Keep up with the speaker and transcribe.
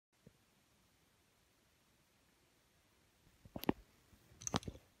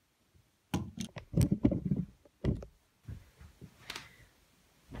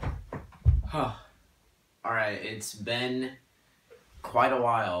Alright, it's been quite a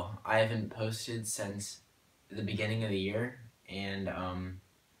while. I haven't posted since the beginning of the year, and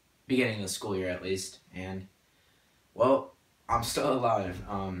beginning of the school year at least, and well, I'm still alive.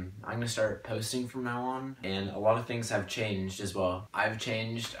 I'm gonna start posting from now on, and a lot of things have changed as well. I've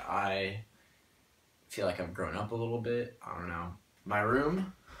changed. I feel like I've grown up a little bit. I don't know. My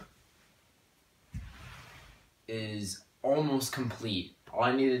room is almost complete. All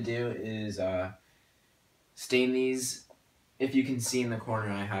I need to do is stain these. If you can see in the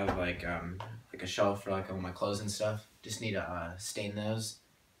corner, I have like a shelf for like all my clothes and stuff. Just need to stain those,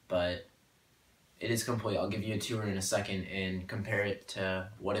 but it is complete. I'll give you a tour in a second and compare it to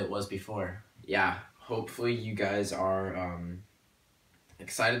what it was before. Yeah, hopefully you guys are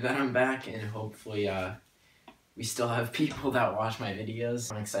excited that I'm back, and hopefully we still have people that watch my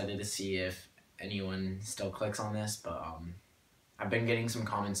videos. I'm excited to see if anyone still clicks on this, but I've been getting some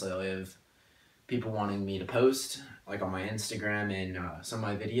comments lately of people wanting me to post like on my Instagram and some of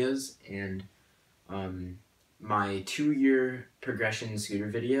my videos, and my 2-year progression scooter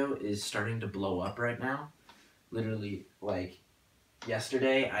video is starting to blow up right now. Literally, like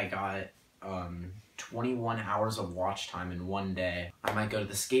yesterday I got 21 hours of watch time in one day. I might go to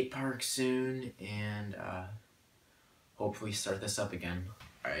the skate park soon and hopefully start this up again.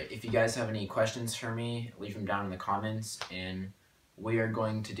 Alright, if you guys have any questions for me, leave them down in the comments, and we are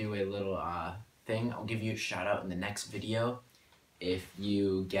going to do a little thing. I'll give you a shout out in the next video if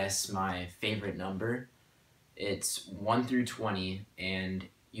you guess my favorite number. It's 1 through 20, and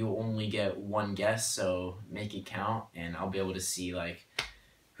you only get one guess, so make it count, and I'll be able to see like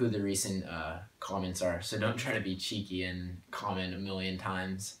who the recent comments are. So don't try to be cheeky and comment a million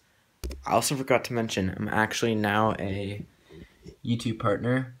times. I also forgot to mention, I'm actually now a YouTube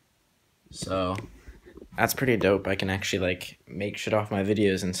partner, so that's pretty dope. I can actually like make shit off my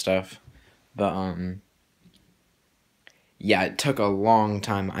videos and stuff. But yeah, it took a long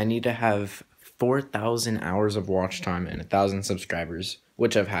time. I need to have 4,000 hours of watch time and 1,000 subscribers,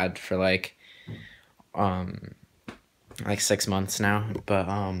 which I've had for like 6 months now. But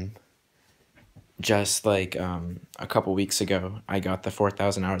just like a couple weeks ago, I got the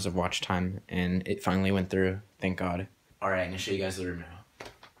 4,000 hours of watch time, and it finally went through. Thank God. All right, I'm gonna show you guys the room now.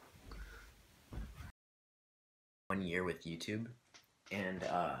 1 year with YouTube, and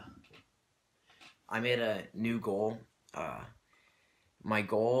I made a new goal. My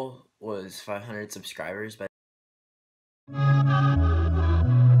goal was 500 subscribers by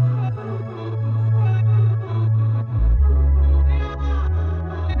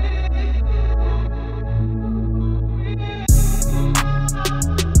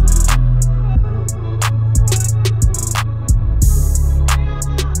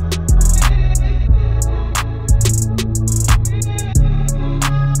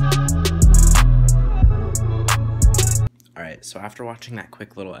So after watching that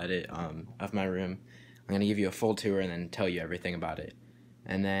quick little edit of my room, I'm going to give you a full tour and then tell you everything about it.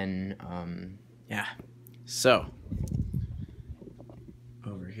 And then, yeah. So,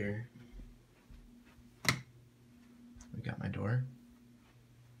 over here, we got my door.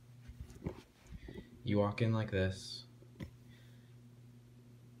 You walk in like this.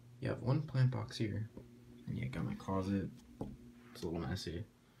 You have one plant box here. And you got my closet. It's a little messy.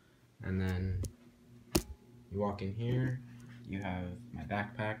 And then you walk in here. You have my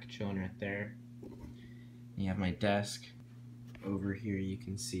backpack chilling right there. You have my desk. Over here you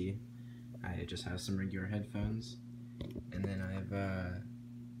can see I just have some regular headphones. And then I have a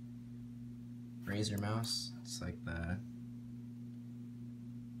Razer mouse. It's like the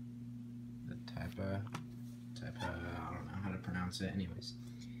type of, I don't know how to pronounce it. Anyways,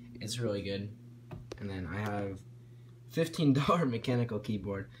 it's really good. And then I have $15 mechanical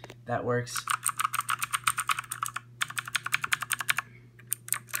keyboard that works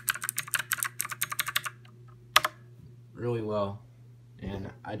really well,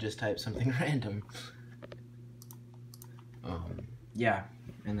 and I just typed something random. Yeah,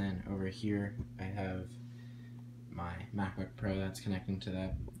 and then over here I have my MacBook Pro that's connecting to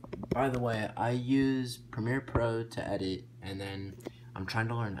that. By the way, I use Premiere Pro to edit, and then I'm trying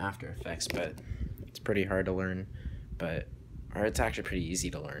to learn After Effects, but it's pretty hard to learn, or it's actually pretty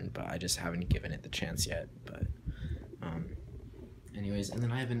easy to learn, but I just haven't given it the chance yet. But anyways, and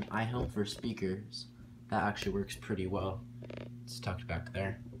then I have an iHelp for speakers. That actually works pretty well. It's tucked back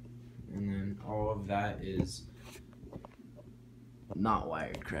there. And then all of that is not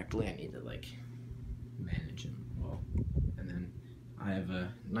wired correctly. I need to like manage them well. And then I have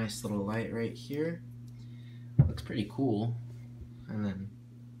a nice little light right here. Looks pretty cool. And then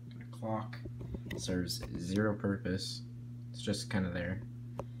a clock serves zero purpose. It's just kind of there.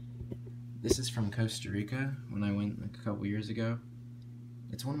 This is from Costa Rica when I went like a couple years ago.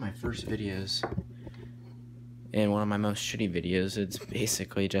 It's one of my first videos. And one of my most shitty videos. It's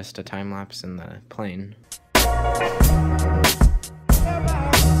basically just a time lapse in the plane.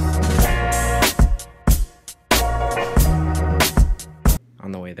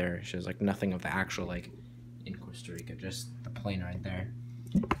 On the way there, it shows like nothing of the actual like in Costa Rica, just the plane right there.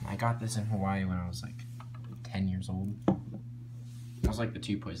 I got this in Hawaii when I was like 10 years old. That was like the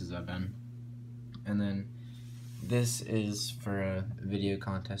 2 places I've been. And then this is for a video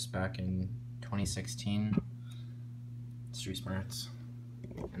contest back in 2016. Street Smarts.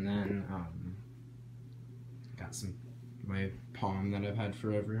 And then got my palm that I've had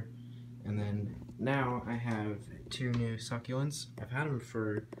forever. And then now I have 2 new succulents. I've had them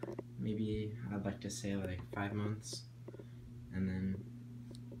for maybe, I'd like to say like 5 months. And then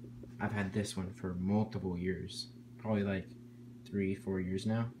I've had this one for multiple years. Probably like 3-4 years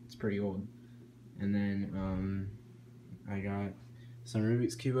now. It's pretty old. And then I got some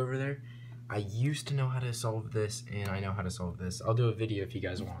Rubik's Cube over there. I used to know how to solve this, and I know how to solve this. I'll do a video if you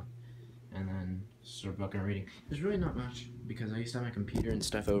guys want. And then start book and reading. There's really not much, because I used to have my computer and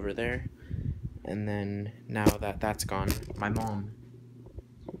stuff over there. And then, now that that's gone, my mom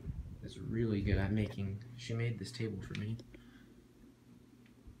is really good at making, she made this table for me.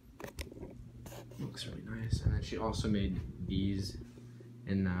 Looks really nice. And then she also made these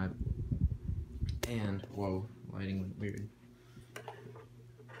and that. And, whoa, lighting went weird.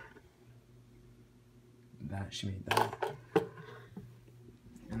 She made that.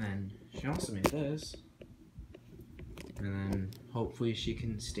 And then she also made this. And then hopefully she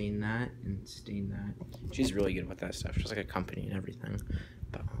can stain that and stain that. She's really good with that stuff. She's like a company and everything.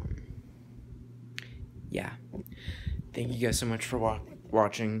 But yeah. Thank you guys so much for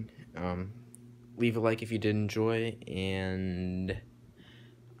watching. Leave a like if you did enjoy, and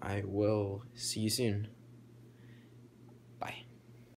I will see you soon.